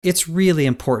It's really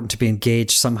important to be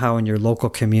engaged somehow in your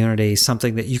local community,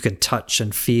 something that you can touch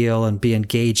and feel and be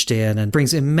engaged in, and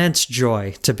brings immense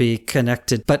joy to be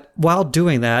connected. But while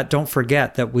doing that, don't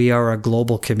forget that we are a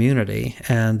global community,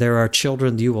 and there are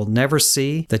children you will never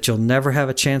see, that you'll never have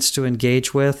a chance to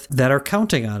engage with, that are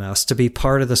counting on us to be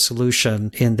part of the solution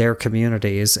in their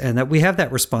communities, and that we have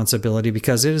that responsibility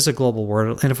because it is a global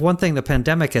world. And if one thing the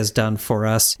pandemic has done for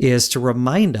us is to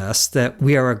remind us that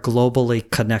we are a globally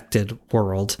connected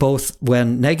world, both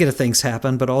when negative things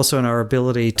happen, but also in our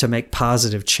ability to make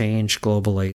positive change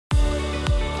globally.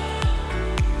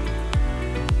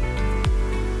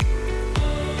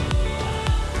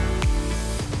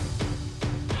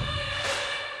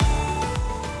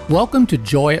 Welcome to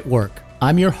Joy at Work.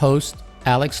 I'm your host,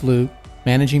 Alex Liu,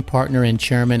 Managing Partner and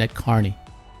Chairman at Kearney.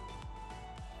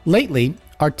 Lately,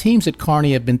 our teams at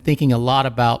Kearney have been thinking a lot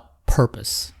about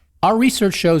purpose. Our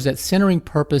research shows that centering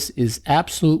purpose is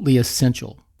absolutely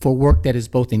essential for work that is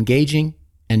both engaging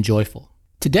and joyful.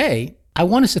 Today, I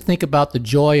want us to think about the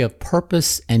joy of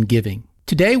purpose and giving.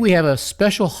 Today, we have a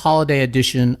special holiday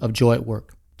edition of Joy at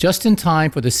Work, just in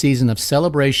time for the season of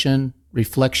celebration,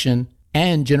 reflection,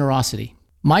 and generosity.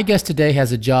 My guest today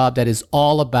has a job that is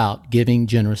all about giving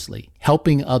generously,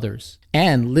 helping others,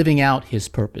 and living out his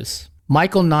purpose.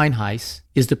 Michael Nienhuis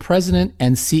is the president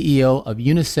and CEO of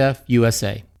UNICEF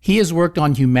USA. He has worked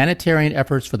on humanitarian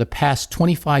efforts for the past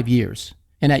 25 years.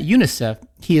 And at UNICEF,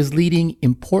 he is leading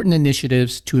important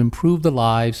initiatives to improve the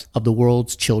lives of the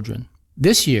world's children.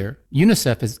 This year,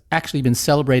 UNICEF has actually been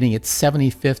celebrating its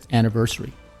 75th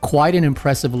anniversary. Quite an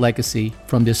impressive legacy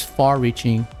from this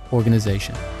far-reaching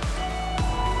organization.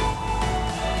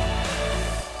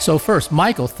 So first,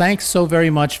 Michael, thanks so very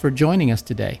much for joining us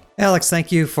today. Alex,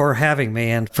 thank you for having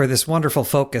me and for this wonderful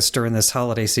focus during this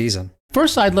holiday season.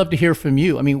 First, I'd love to hear from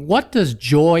you. What does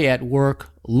joy at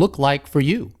work look like for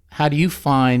you? How do you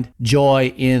find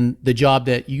joy in the job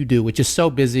that you do, which is so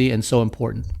busy and so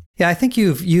important? Yeah, I think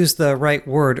you've used the right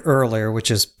word earlier, which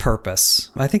is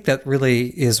purpose. I think that really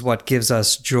is what gives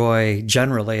us joy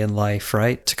generally in life,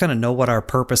 right? To kind of know what our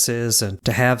purpose is and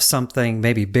to have something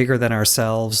maybe bigger than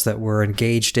ourselves that we're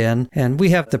engaged in. And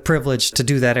we have the privilege to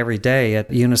do that every day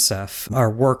at UNICEF. Our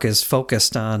work is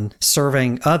focused on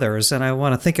serving others, and I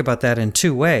want to think about that in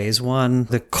two ways. One,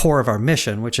 the core of our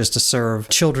mission, which is to serve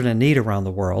children in need around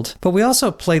the world. But we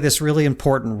also play this really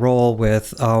important role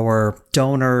with our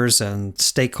donors and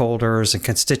stakeholders and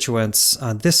constituents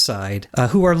on this side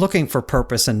who are looking for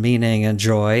purpose and meaning and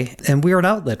joy. And we're an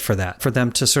outlet for that, for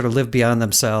them to sort of live beyond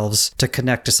themselves, to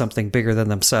connect to something bigger than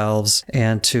themselves,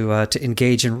 and to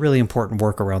engage in really important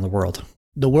work around the world.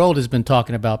 The world has been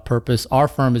talking about purpose. Our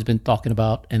firm has been talking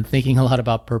about and thinking a lot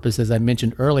about purpose, as I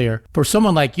mentioned earlier. For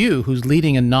someone like you who's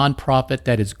leading a nonprofit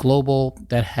that is global,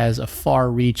 that has a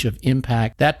far reach of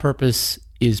impact, that purpose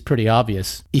is pretty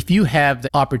obvious. If you have the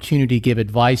opportunity to give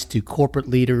advice to corporate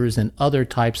leaders and other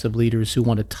types of leaders who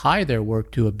want to tie their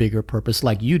work to a bigger purpose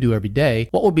like you do every day,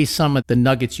 what would be some of the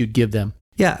nuggets you'd give them?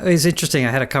 Yeah, it's interesting. I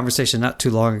had a conversation not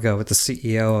too long ago with the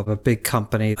CEO of a big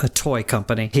company, a toy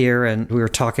company here, and we were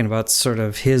talking about sort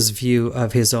of his view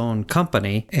of his own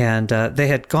company. And they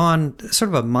had gone sort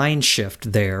of a mind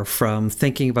shift there from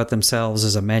thinking about themselves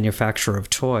as a manufacturer of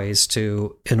toys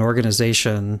to an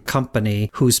organization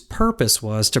company whose purpose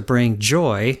was to bring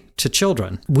joy to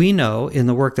children. We know in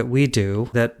the work that we do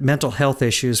that mental health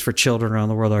issues for children around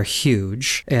the world are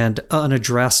huge and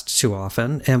unaddressed too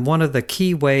often. And one of the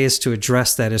key ways to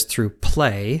address that is through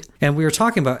play. And we were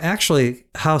talking about actually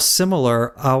how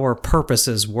similar our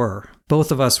purposes were.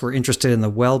 Both of us were interested in the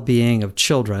well-being of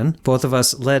children. Both of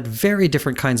us led very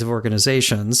different kinds of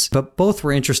organizations, but both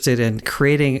were interested in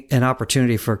creating an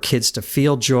opportunity for kids to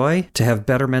feel joy, to have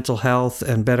better mental health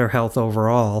and better health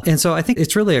overall. And so I think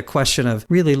it's really a question of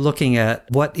really looking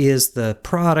at what is the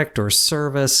product or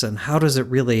service and how does it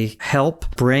really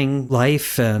help bring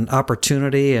life and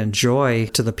opportunity and joy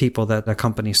to the people that the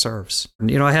company serves.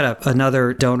 I had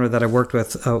another donor that I worked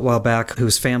with a while back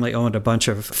whose family owned a bunch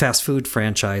of fast food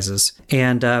franchises.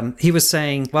 And he was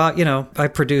saying, well, I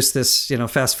produce this,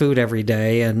 fast food every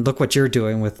day, and look what you're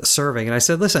doing with serving. And I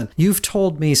said, listen, you've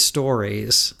told me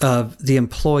stories of the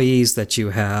employees that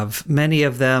you have, many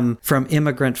of them from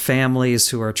immigrant families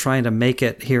who are trying to make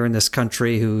it here in this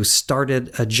country, who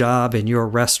started a job in your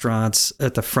restaurants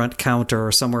at the front counter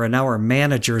or somewhere, and now are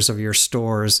managers of your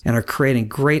stores and are creating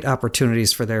great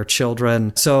opportunities for their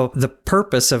children. So the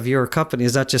purpose of your company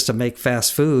is not just to make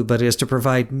fast food, but is to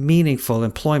provide meaningful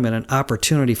employment and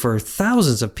opportunity for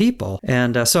thousands of people.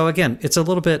 And so again, it's a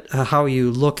little bit how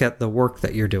you look at the work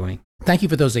that you're doing. Thank you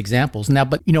for those examples. Now,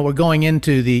 but we're going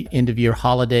into the end of year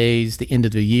holidays, the end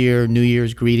of the year, New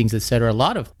Year's greetings, et cetera. A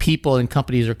lot of people and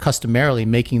companies are customarily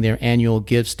making their annual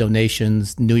gifts,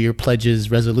 donations, New Year pledges,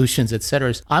 resolutions, et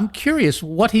cetera. I'm curious,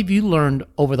 what have you learned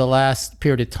over the last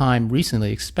period of time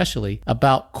recently, especially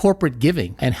about corporate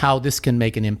giving and how this can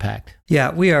make an impact?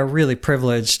 Yeah, we are really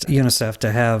privileged, UNICEF,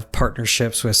 to have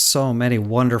partnerships with so many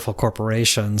wonderful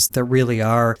corporations that really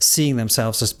are seeing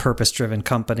themselves as purpose-driven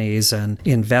companies and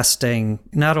investing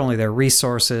not only their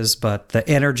resources, but the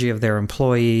energy of their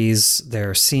employees,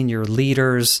 their senior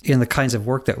leaders in the kinds of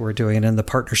work that we're doing and in the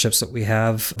partnerships that we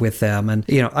have with them. And,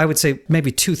 I would say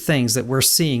maybe two things that we're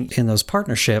seeing in those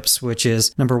partnerships, which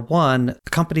is, number one,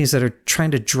 companies that are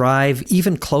trying to drive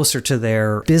even closer to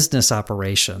their business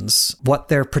operations, what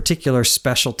their particular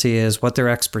specialty is, what their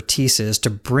expertise is, to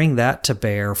bring that to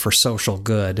bear for social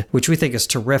good, which we think is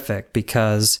terrific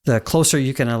because the closer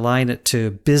you can align it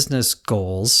to business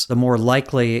goals, the more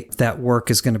likely that work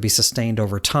is going to be sustained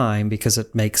over time because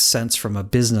it makes sense from a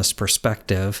business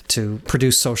perspective to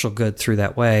produce social good through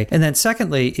that way. And then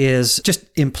secondly is just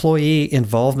employee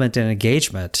involvement and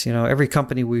engagement. Every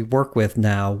company we work with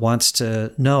now wants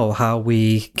to know how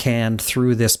we can,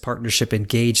 through this partnership,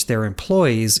 engage their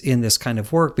employees in this kind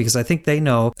of work, because I think they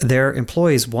know their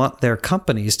employees want their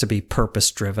companies to be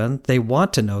purpose-driven. They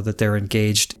want to know that they're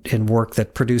engaged in work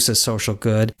that produces social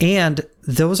good. And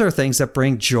those are things that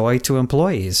bring joy to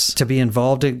employees, to be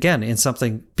involved again in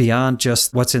something beyond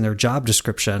just what's in their job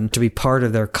description, to be part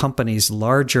of their company's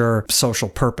larger social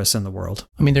purpose in the world.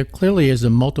 I mean, there clearly is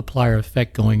a multiplier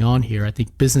effect going on here. I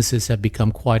think businesses have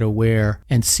become quite aware,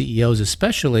 and CEOs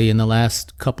especially in the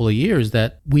last couple of years,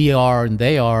 that we are and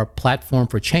they are a platform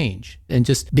for change. And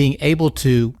just being able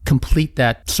to complete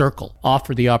that circle,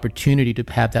 offer the opportunity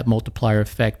to have that multiplier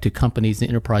effect to companies and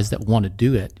enterprises that want to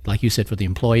do it. Like you said, for the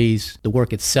employees, the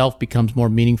work itself becomes more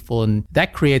meaningful, and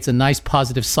that creates a nice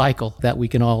positive cycle that we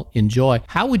can all enjoy.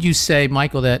 How would you say,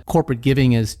 Michael, that corporate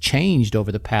giving has changed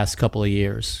over the past couple of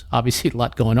years? Obviously, a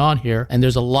lot going on here, and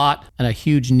there's a lot and a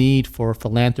huge need for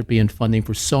philanthropy and funding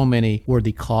for so many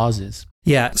worthy causes.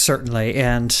 Yeah, certainly.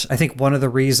 And I think one of the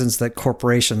reasons that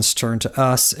corporations turn to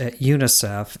us at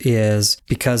UNICEF is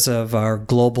because of our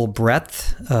global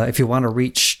breadth. If you want to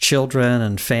reach children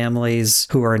and families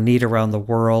who are in need around the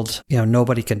world,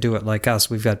 nobody can do it like us.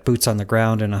 We've got boots on the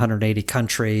ground in 180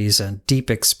 countries and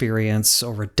deep experience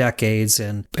over decades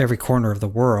in every corner of the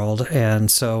world.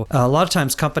 And so a lot of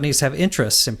times companies have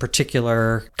interests in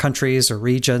particular countries or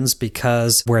regions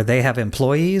because where they have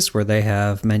employees, where they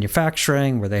have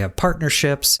manufacturing, where they have partnerships,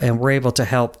 and we're able to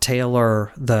help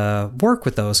tailor the work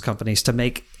with those companies to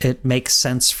make it make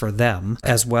sense for them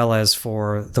as well as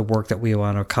for the work that we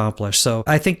want to accomplish. So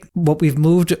I think what we've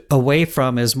moved away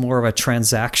from is more of a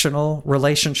transactional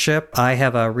relationship. I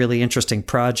have a really interesting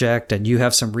project and you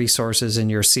have some resources in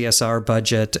your CSR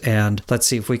budget, and let's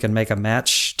see if we can make a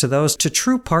match to those, to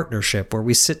true partnership where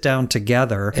we sit down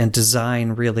together and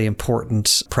design really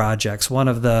important projects. One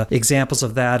of the examples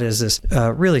of that is this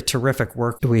really terrific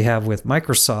work that we have with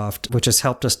Microsoft, which has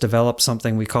helped us develop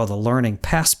something we call the Learning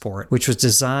Passport, which was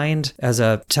designed as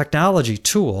a technology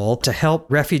tool to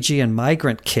help refugee and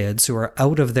migrant kids who are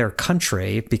out of their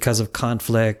country because of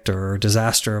conflict or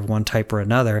disaster of one type or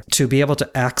another to be able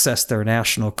to access their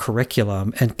national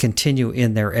curriculum and continue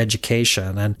in their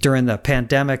education. And during the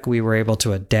pandemic, we were able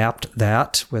to adapt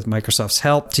that with Microsoft's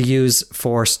help to use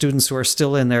for students who are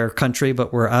still in their country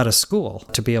but were out of school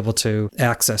to be able to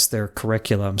access their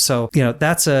curriculum. So,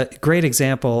 that's a great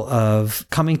example of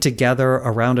coming together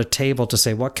around a table to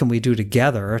say, what can we do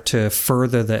together to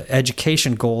further the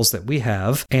education goals that we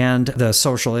have and the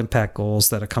social impact goals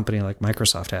that a company like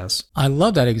Microsoft has? I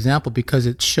love that example because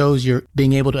it shows you're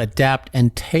being able to adapt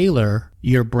and tailor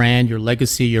your brand, your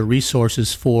legacy, your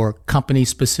resources for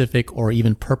company-specific or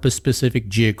even purpose-specific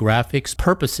geographic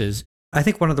purposes. I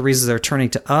think one of the reasons they're turning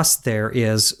to us there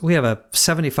is we have a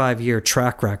 75-year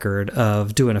track record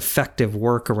of doing effective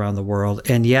work around the world,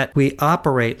 and yet we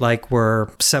operate like we're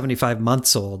 75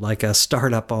 months old, like a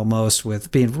startup almost, with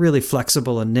being really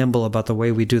flexible and nimble about the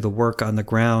way we do the work on the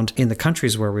ground in the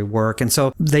countries where we work. And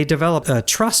so they develop a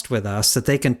trust with us that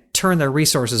they can turn their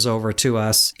resources over to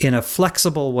us in a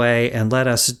flexible way and let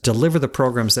us deliver the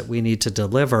programs that we need to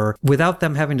deliver without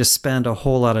them having to spend a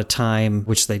whole lot of time,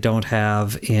 which they don't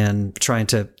have, in trying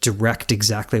to direct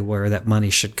exactly where that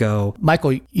money should go.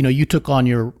 Michael, you took on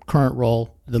your current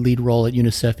role, the lead role at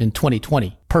UNICEF in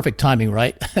 2020. Perfect timing,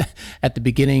 right? At the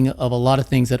beginning of a lot of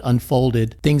things that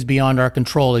unfolded, things beyond our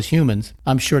control as humans.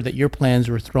 I'm sure that your plans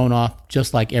were thrown off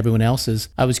just like everyone else's.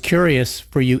 I was curious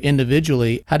for you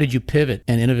individually, how did you pivot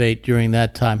and innovate during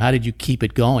that time? How did you keep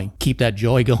it going, keep that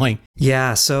joy going?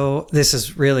 Yeah, so this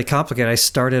is really complicated. I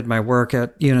started my work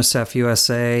at UNICEF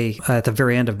USA at the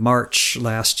very end of March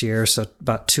last year, so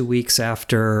about 2 weeks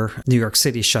after New York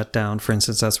City shut down, for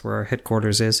instance. That's where our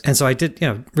headquarters is. And so I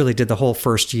really did the whole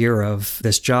first year of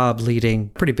this job leading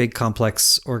pretty big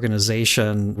complex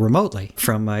organization remotely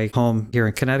from my home here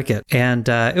in Connecticut. And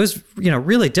it was,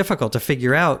 really difficult to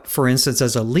figure out, for instance,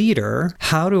 as a leader,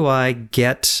 how do I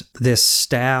get this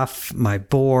staff, my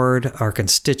board, our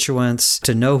constituents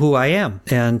to know who I am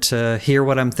and to hear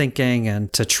what I'm thinking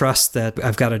and to trust that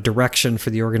I've got a direction for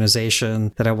the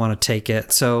organization that I want to take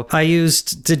it. So I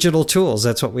used digital tools.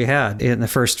 That's what we had. In the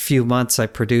first few months, I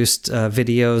produced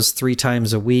videos 3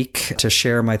 times a week to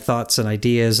share my thoughts and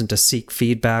ideas and to seek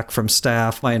feedback from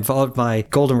staff. I involved my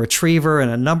golden retriever in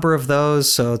a number of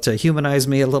those, so to humanize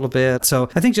me a little bit. So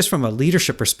I think just from a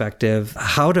leadership perspective,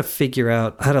 how to figure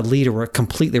out how to lead a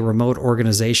completely remote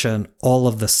organization all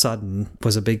of the sudden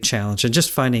was a big challenge, and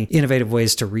just finding innovative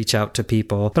ways to reach out to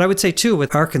people. But I would say too,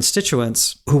 with our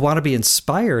constituents who want to be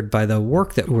inspired by the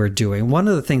work that we're doing, one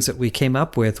of the things that we came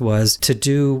up with was to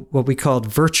do what we called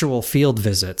virtual field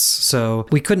visits. So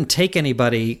we couldn't take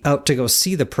anybody out to go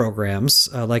see the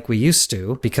programs like we used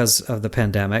to because of the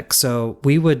pandemic. So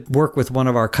we would work with one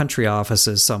of our country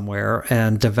offices somewhere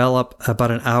and develop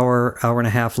about an hour and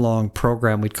a half long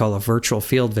program we'd call a virtual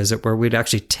field visit, where we'd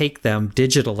actually take them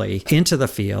digitally into the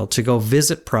field to go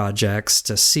visit projects,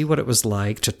 to see what it was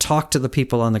like, to talk to the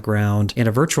people on the ground in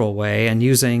a virtual way, and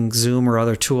using Zoom or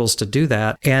other tools to do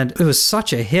that. And it was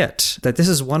such a hit that this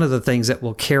is one of the things that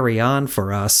will carry on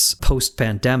for us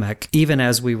post-pandemic, even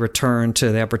as we return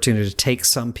to the opportunity to take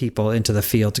some people into the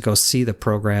field to go see the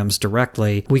programs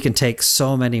directly. We can take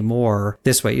so many more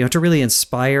this way, to really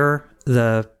inspire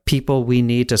the people we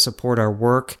need to support our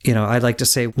work. I'd like to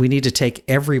say we need to take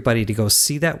everybody to go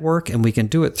see that work, and we can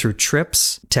do it through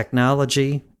trips,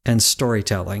 technology, and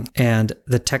storytelling. And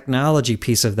the technology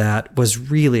piece of that was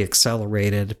really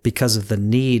accelerated because of the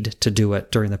need to do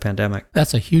it during the pandemic.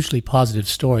 That's a hugely positive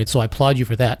story, so I applaud you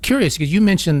for that. Curious, because you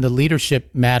mentioned the leadership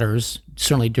matters,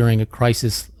 certainly during a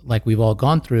crisis like we've all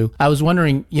gone through. I was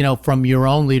wondering, from your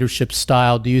own leadership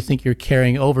style, do you think you're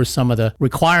carrying over some of the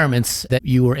requirements that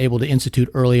you were able to institute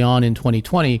early on in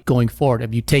 2020 going forward?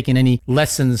 Have you taken any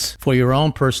lessons for your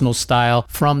own personal style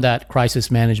from that crisis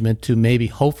management to maybe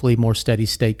hopefully more steady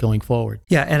state going forward?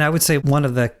 Yeah, and I would say one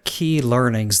of the key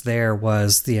learnings there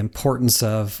was the importance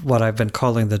of what I've been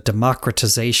calling the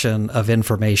democratization of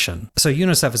information. So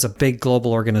UNICEF is a big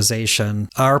global organization.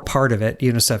 Our part of it,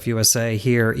 UNICEF USA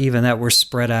here, even that we're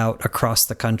spread out across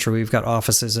the country. We've got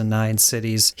offices in 9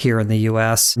 cities here in the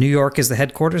US. New York is the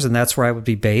headquarters, and that's where I would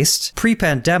be based.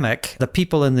 Pre-pandemic, the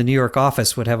people in the New York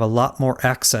office would have a lot more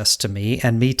access to me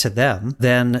and me to them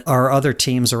than our other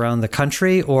teams around the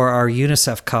country or our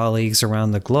UNICEF colleagues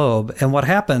around the globe. And what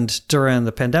happened during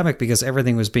the pandemic, because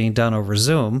everything was being done over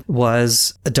Zoom,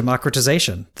 was a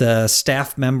democratization. The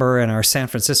staff member in our San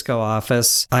Francisco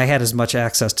office, I had as much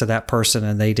access to that person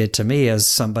and they did to me as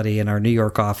somebody in our New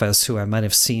York office who I might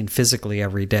have seen physically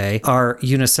every day. Our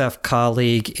UNICEF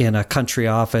colleague in a country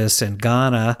office in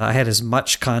Ghana, I had as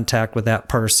much contact with that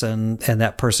person and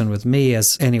that person with me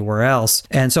as anywhere else.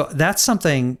 And so that's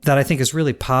something that I think is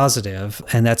really positive,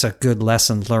 and that's a good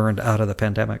lesson learned out of the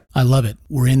pandemic. I love it.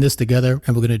 We're in this together,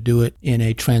 and we're going to do it in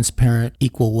a transparent,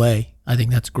 equal way. I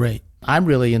think that's great. I'm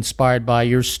really inspired by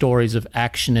your stories of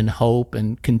action and hope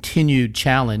and continued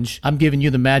challenge. I'm giving you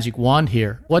the magic wand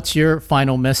here. What's your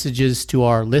final messages to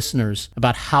our listeners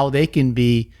about how they can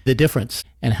be the difference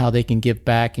and how they can give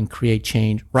back and create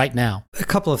change right now? A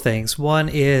couple of things. One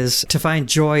is to find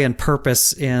joy and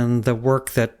purpose in the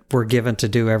work that we're given to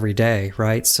do every day,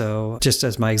 right? So just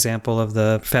as my example of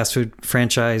the fast food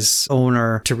franchise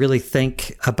owner, to really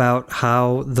think about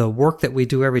how the work that we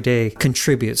do every day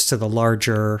contributes to the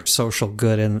larger social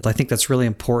good. And I think that's really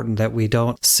important, that we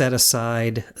don't set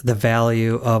aside the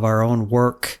value of our own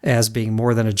work as being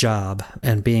more than a job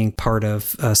and being part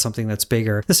of something that's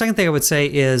bigger. The second thing I would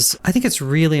say is I think it's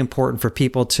really important for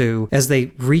people to, as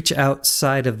they reach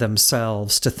outside of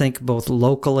themselves, to think both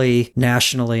locally,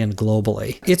 nationally, and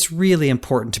globally. It's really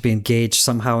important to be engaged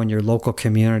somehow in your local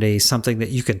community, something that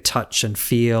you can touch and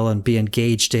feel and be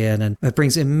engaged in. And it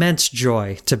brings immense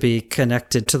joy to be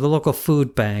connected to the local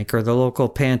food bank or the local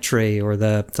pantry or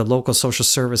the local social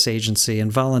service agency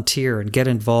and volunteer and get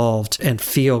involved and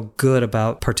feel good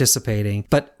about participating.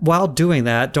 But while doing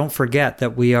that, don't forget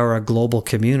that we are a global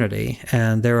community,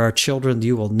 and there are children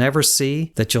you will never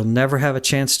see, that you'll never have a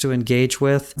chance to engage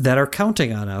with, that are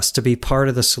counting on us to be part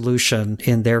of the solution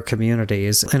in their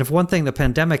communities. And if one thing the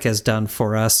pandemic has done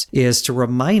for us is to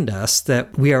remind us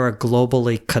that we are a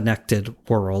globally connected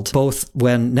world, both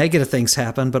when negative things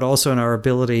happen, but also in our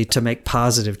ability to make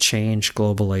positive change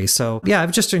globally. So yeah,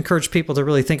 I've just encouraged people to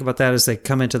really think about that as they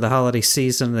come into the holiday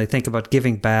season. They think about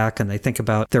giving back and they think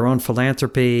about their own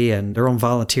philanthropy and their own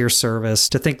volunteer service,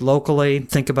 to think locally,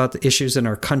 think about the issues in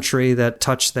our country that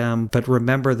touch them, but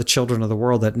remember the children of the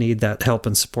world that need that help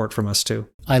and support from us too.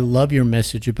 I love your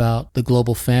message about the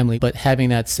global family, but having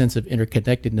that sense of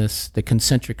interconnectedness, the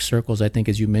concentric circles, I think,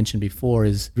 as you mentioned before,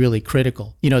 is really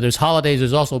critical. You know, there's holidays,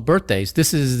 there's also birthdays.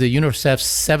 This is the UNICEF's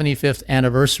 75th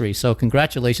anniversary, so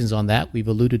congratulations on that. We've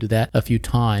alluded to that a few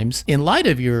times. In light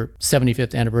of your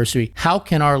 75th anniversary, how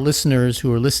can our listeners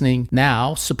who are listening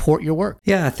now support your work?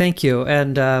 Yeah, thank you.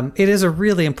 And it is a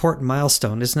really important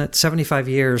milestone, isn't it? 75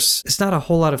 years. It's not a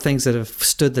whole lot of things that have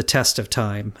stood the test of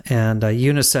time, and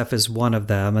UNICEF is one of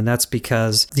them. And that's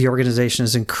because the organization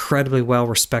is incredibly well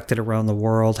respected around the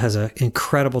world, has an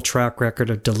incredible track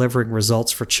record of delivering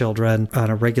results for children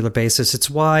on a regular basis. It's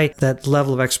why that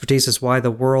level of expertise is why the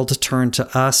world turned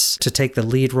to us to take the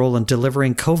lead role in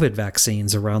delivering COVID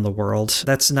vaccines around the world.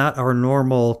 That's not our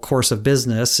normal course of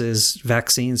business, is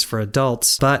vaccines for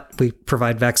adults, but we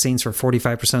provide vaccines for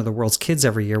 45% of the world's kids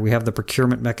every year. We have the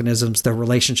procurement mechanisms, the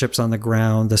relationships on the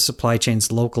ground, the supply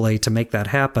chains locally to make that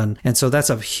happen. And so that's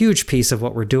a huge piece of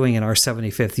what we're doing in our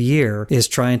 75th year, is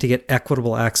trying to get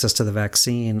equitable access to the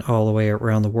vaccine all the way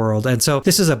around the world. And so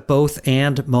this is a both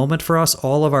and moment for us,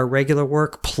 all of our regular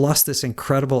work, plus this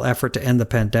incredible effort to end the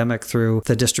pandemic through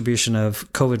the distribution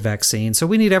of COVID vaccines. So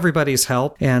we need everybody's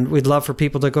help. And we'd love for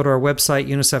people to go to our website,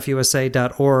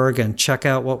 unicefusa.org, and check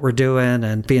out what we're doing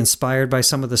and be inspired by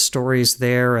some of the stories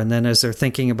there. And then as they're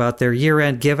thinking about their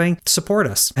year-end giving, support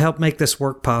us. Help make this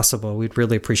work possible. We'd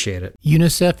really appreciate it.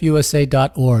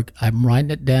 unicefusa.org. I'm writing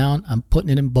it down. I'm putting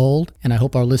it in bold, and I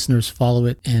hope our listeners follow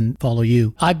it and follow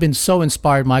you. I've been so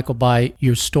inspired, Michael, by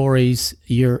your stories,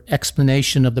 your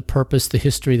explanation of the purpose, the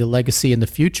history, the legacy, and the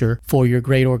future for your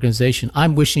great organization.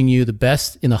 I'm wishing you the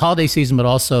best in the holiday season, but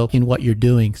also in what you're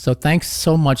doing. So thanks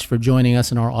so much for joining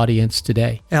us and our audience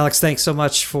today. Alex, thanks so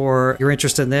much for your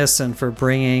interest in this and for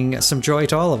bringing some joy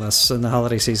to all of us in the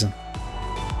holiday season.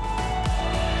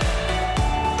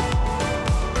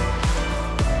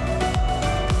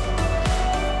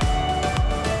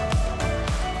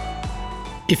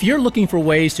 If you're looking for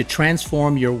ways to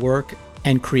transform your work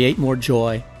and create more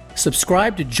joy,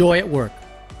 subscribe to Joy at Work,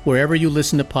 wherever you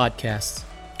listen to podcasts.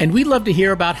 And we'd love to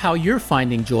hear about how you're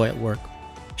finding joy at work.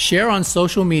 Share on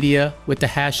social media with the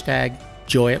hashtag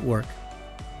Joy at Work.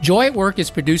 Joy at Work is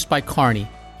produced by Kearney,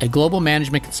 a global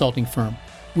management consulting firm.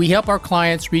 We help our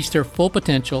clients reach their full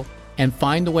potential and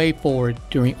find the way forward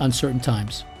during uncertain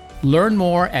times. Learn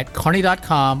more at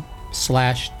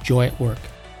kearney.com/joy at work.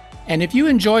 And if you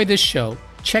enjoy this show,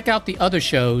 check out the other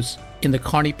shows in the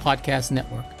Kearney Podcast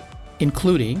Network,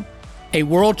 including A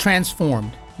World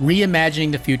Transformed,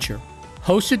 Reimagining the Future,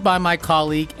 hosted by my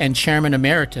colleague and Chairman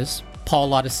Emeritus, Paul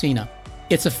Laudicina.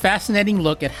 It's a fascinating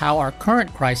look at how our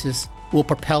current crisis will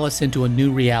propel us into a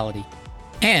new reality.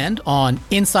 And on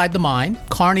Inside the Mind,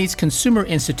 Kearney's Consumer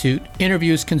Institute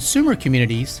interviews consumer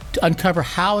communities to uncover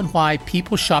how and why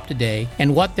people shop today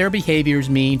and what their behaviors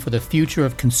mean for the future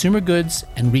of consumer goods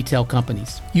and retail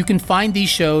companies. You can find these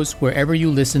shows wherever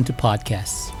you listen to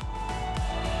podcasts.